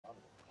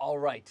All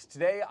right,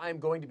 today I'm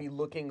going to be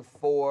looking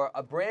for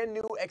a brand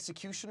new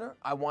executioner.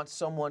 I want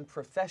someone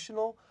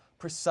professional,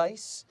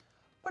 precise,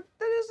 but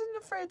that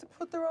isn't afraid to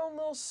put their own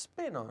little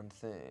spin on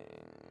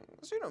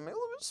things. You know, make it a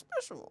little bit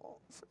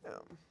special for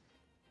them.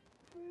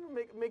 You know,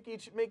 make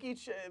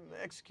each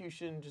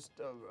execution just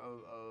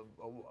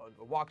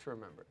a walk to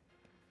remember.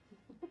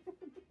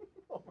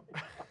 Oh my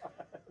God.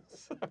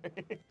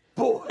 Sorry.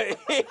 Boy.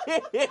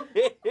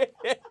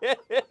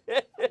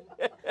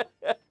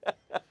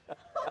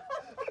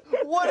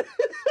 What?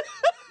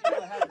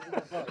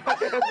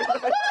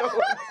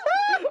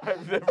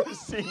 I've never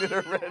seen it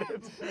or read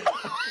it.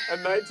 A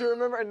night to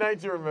remember? A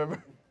night to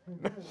remember.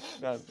 Not.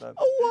 A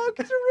walk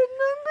to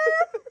remember?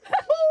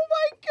 Oh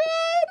my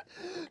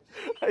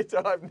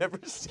God! I've never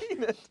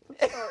seen it.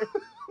 Sorry.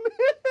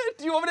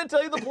 Do you want me to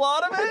tell you the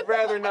plot of it? I'd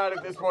rather not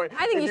at this point.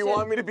 I think if you you should.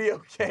 want me to be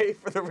okay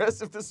for the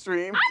rest of the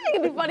stream. I think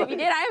it'd be funny if you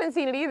did. I haven't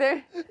seen it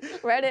either.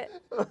 Read it.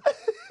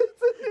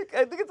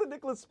 I think it's a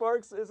Nicholas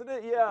Sparks, isn't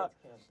it? Yeah.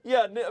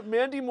 Yeah,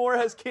 Mandy Moore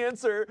has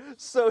cancer,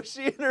 so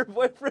she and her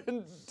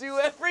boyfriend do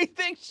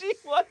everything she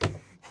wants.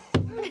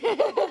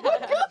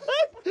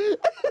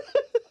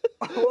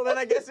 Well, then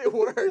I guess it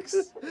works.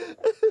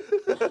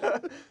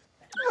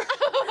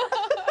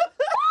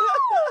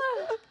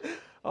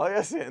 Oh,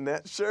 yes, and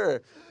that,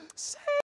 sure. Say,